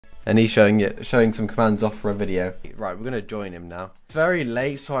and he's showing some commands off for a video. Right, we're gonna join him now. It's very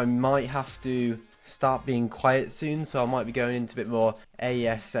late, so I might have to start being quiet soon, so I might be going into a bit more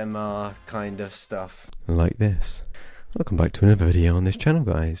ASMR kind of stuff. Like this. Welcome back to another video on this channel,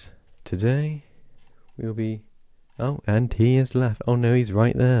 guys. Today, we'll be... Oh, and he has left. Oh no, he's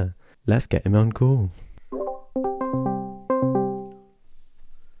right there. Let's get him on call.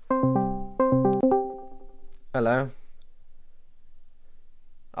 Hello?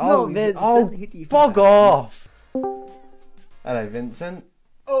 Oh, no, oh, bug off! Hello, Vincent.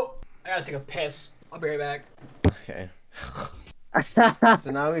 Oh, I gotta take a piss. I'll be right back. Okay.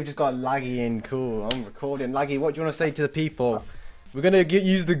 So now we've just got Laggy in. Cool. I'm recording. Laggy, what do you want to say to the people? We're gonna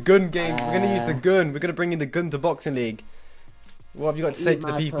use the gun game. We're gonna use the gun. We're gonna bring in the gun to Boxing League. What have you got to say to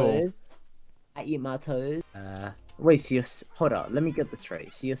the people? I eat my toes. Wait, so hold on. Let me get the tray.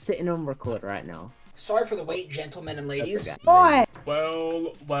 So you're sitting on record right now. Sorry for the wait, gentlemen and ladies. Boy!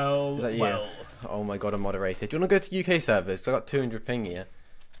 Well. Is that you? Oh my god, I'm moderated. Do you want to go to UK servers? 'Cause I got 200 ping here.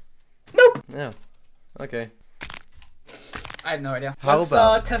 Nope. Yeah. Okay. I have no idea. How Let's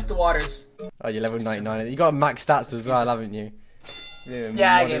about... test the waters. Oh, you're level 99. You got max stats as well, haven't you?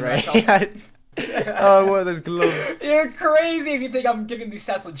 Yeah, I gave myself. Oh, what are those gloves? You're crazy if you think I'm giving these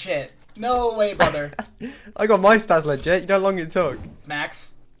stats legit. No way, brother. I got my stats legit. You know how long it took?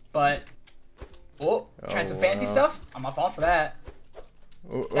 Max, but... Oh, trying some fancy stuff? I'm not falling for that.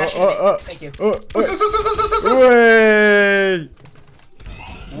 Thank you. Wait!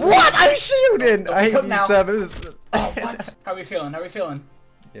 What? I'm shielding! I hate these servers. Oh, what? How are we feeling?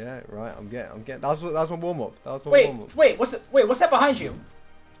 Yeah, right. I'm getting. That was my warm up. That was my warm up. Wait, what's that behind you?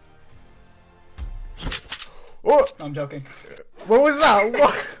 Oh! No, I'm joking. What was that?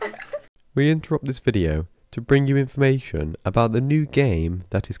 What? We interrupt this video to bring you information about the new game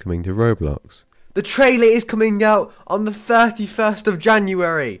that is coming to Roblox. The trailer is coming out on the 31st of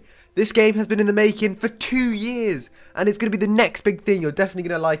January. This game has been in the making for 2 years, and it's going to be the next big thing. You're definitely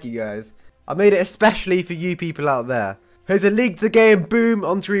going to like it, guys. I made it especially for you people out there. Here's a link to the game, boom,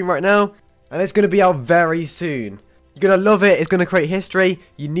 on screen right now, and it's going to be out very soon. You're going to love it. It's going to create history.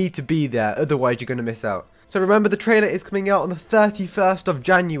 You need to be there, otherwise you're going to miss out. So remember, the trailer is coming out on the 31st of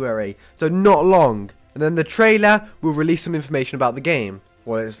January, so not long. And then the trailer will release some information about the game,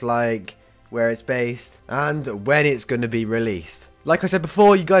 what it's like, where it's based, and when it's going to be released. Like I said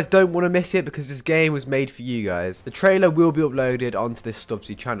before, you guys don't want to miss it because this game was made for you guys. The trailer will be uploaded onto this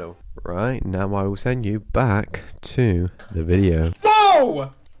Stubbzy channel. Right, now I will send you back to the video.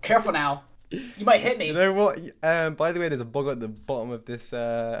 Whoa! Careful now. You might hit me. You know what? By the way, there's a bug at the bottom of this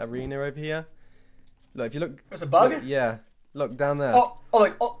arena over here. Look, if you look... There's a bug? Look, yeah. Look, down there. Oh,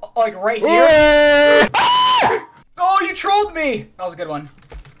 like right here? Ah! Oh, you trolled me! That was a good one.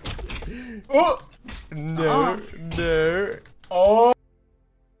 Oh! No, no. Oh!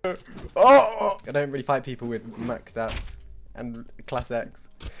 Oh! I don't really fight people with max stats and class X.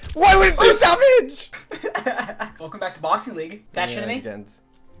 Why would it do damage? Welcome back to Boxing League. Dash enemy. Again.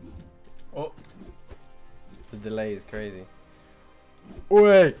 Oh. The delay is crazy.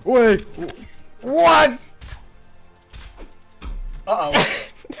 Wait! What? Uh-oh.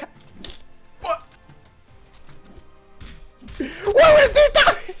 What? Why would it do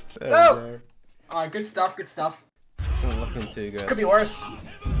damage? No! Alright, good stuff. It's not looking too good. Could be worse.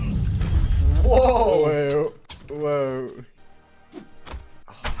 Whoa! Whoa.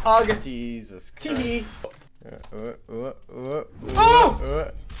 Hug. Jesus Christ. Tee-hee. Oh! Oh!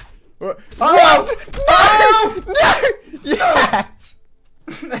 What? No! No! Yes!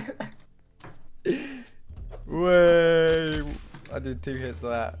 Wait. I did 2 hits of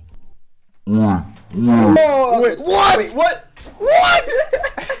that. Oh, wait, what? Wait, what? What?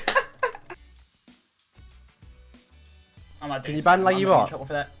 I'm not Can you ban Laggy bot? trouble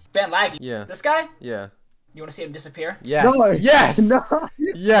for that. Ban Laggy? Yeah. This guy? Yeah. You want to see him disappear? Yes. No. Yes. No.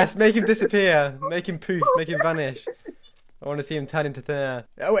 Yes. Make him disappear. Make him poof. Make him vanish. I want to see him turn into thin air.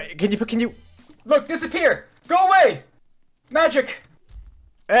 Oh wait. Can you? Look, disappear. Go away. Magic.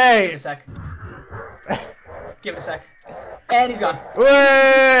 Give Hey. it a sec. Give it a sec. And he's gone.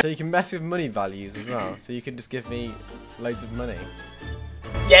 Wait. So you can mess with money values as well. So you can just give me loads of money.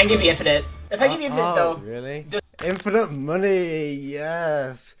 Yeah, I can give you infinite. If I give you infinite though. Really? Just... Infinite money.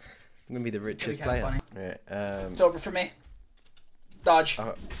 Yes. I'm gonna be the richest player. Funny. Right, it's over for me. Dodge.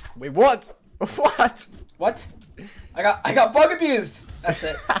 Wait, what? What? What? I got bug abused. That's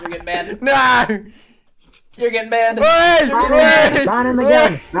it. You're getting banned. No! You're getting banned. Wait! Wait! Ban him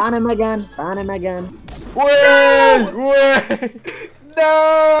again! Ban him again! Ban him again! Wait! Wait!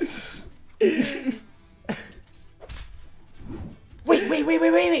 No!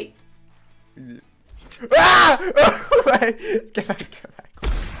 Wait. Ah! Wait! Get back, get back.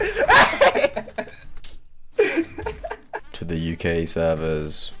 To the UK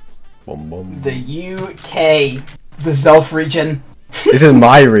servers. Boom, boom. The UK. The Zelf region. This is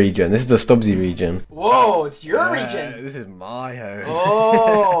my region. This is the Stubbzy region. Whoa, it's your region. This is my home.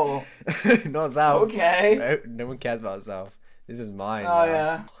 Oh. Not South. Okay. No one cares about South. This is mine. Oh now.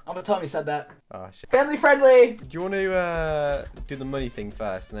 yeah. I'm gonna tell him you said that. Oh shit. Family friendly. Do you want to do the money thing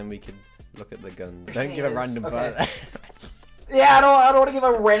first, and then we can look at the guns? Don't give a random okay. Yeah, I don't want to give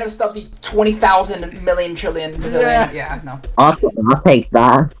a random Stubbzy 20,000 million trillion bazillion. Yeah, no. I'll take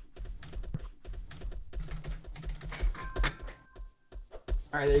that.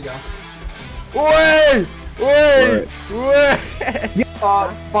 Alright, there you go. Wait!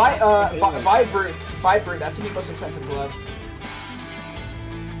 Buy Brute. Buy Brute. That's gonna be the most expensive glove.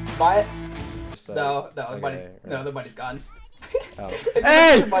 Buy it. No, the money's gone. Oh.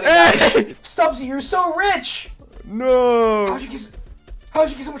 Hey! Hey! Stubbzy, you're so rich! No! How'd you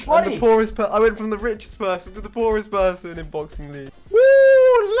get so much I'm money? the poorest I went from the richest person to the poorest person in Boxing League. Woo!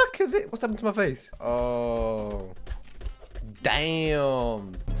 Look at it! What's happened to my face? Oh.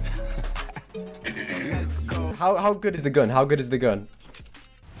 Damn. How good is the gun? How good is the gun?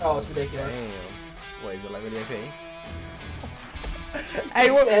 Oh, it's ridiculous. Damn. What, is it like really OP? Hey,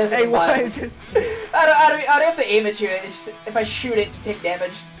 what? Hey, why is this? I don't have to aim at you. It's just, if I shoot it, you take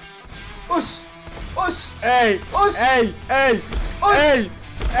damage. Us! Us! Hey! Us! Hey! Hey! Us! Hey!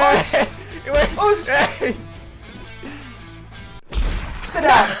 Us! Hey! Wait! Us! Hey! Sit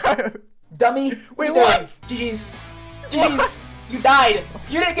down! Dummy! Wait, what? GG's. GG's. You died.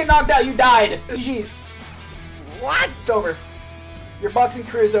 You didn't get knocked out. You died. GG's. What? It's over. Your boxing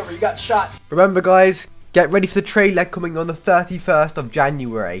career is over. You got shot. Remember, guys, get ready for the trailer coming on the 31st of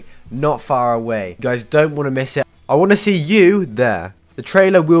January. Not far away. You guys don't want to miss it. I want to see you there. The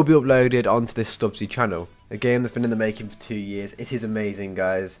trailer will be uploaded onto this Stubbzy channel. A game that's been in the making for 2 years. It is amazing,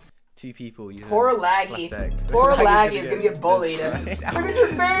 guys. 2 people. Poor Laggy. Poor Laggy is gonna get bullied. Look at your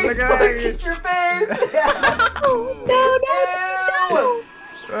face. Look at your face.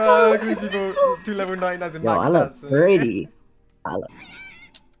 No. Look at people. 2 level 9 as in Yo, I look pretty. Shut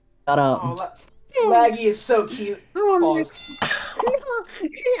up. Oh, Laggy is so cute. Pause.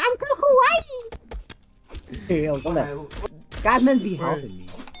 I'm so Hawaii. Yo, come back. Admins be helping me.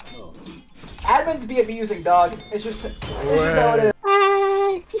 Admins be abusing, dog. It's just how it is.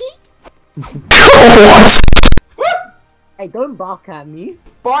 Hey, don't bark at me.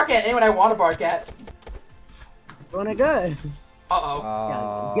 Bark at anyone I want to bark at. Wanna go?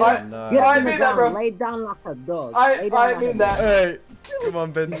 Uh-oh. Get I on the mean that, bro. ground, lay down like a dog. I mean that. Hey, come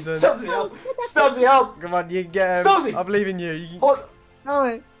on, Vincent. Stubbzy, help. Stubbzy, help. Come on, you can get him. Stubbzy. I believe in you. You can. Hold.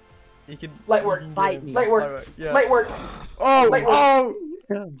 No. You can. Light work. Fight me. Light work. Yeah. Light work. Oh, Light work. oh.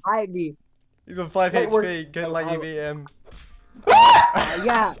 Fight me. He's on 5 Light work. HP. Get like you beat him.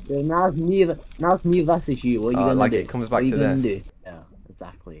 Yeah. Now it's me versus you. What are you gonna like do? it comes back what are you to gonna this. do? Yeah,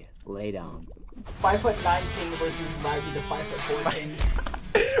 exactly. Lay down. 5'9" king versus Laggy, the 5'4" king.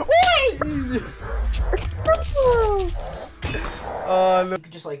 Oh, You look.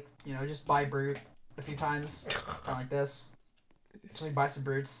 could just like, just buy Brute a few times. Kind of like this. Just like buy some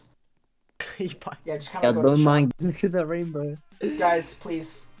Brutes. Yeah, just kind Yo, of go to the don't shop. mind. Look at the rainbow. Guys,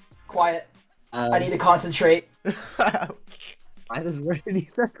 please. Quiet. I need to concentrate. I just really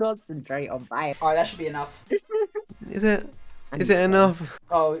need to concentrate on fire. Alright, that should be enough. Is it? Is it enough?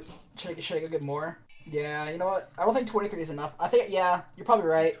 Oh, should I go get more? Yeah, you know what? I don't think 23 is enough. I think, yeah, you're probably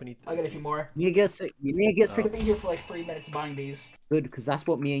right. 23. I'll get a few more. You need to get sick. You need to get I'm sick. gonna be here for like 3 minutes buying these. Good, because that's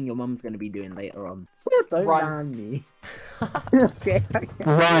what me and your mum's gonna be doing later on. Don't Run. ban me. Okay.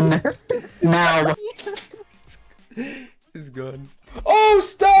 Run. Now. It's gone. Oh,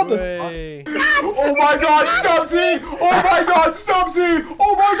 stop! Way. Oh my god, Stubbzy! Oh my god, Stubbzy!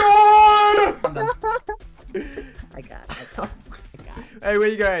 Oh my god! I'm done. I got. Hey, where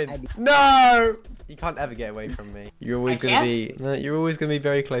you going? No! You can't ever get away from me. You're always gonna be. No, you're always gonna be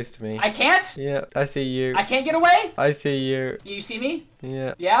very close to me. I can't? Yeah, I see you. I can't get away? I see you. You see me?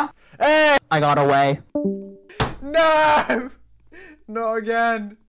 Yeah. Yeah? Hey! I got away. No! Not again.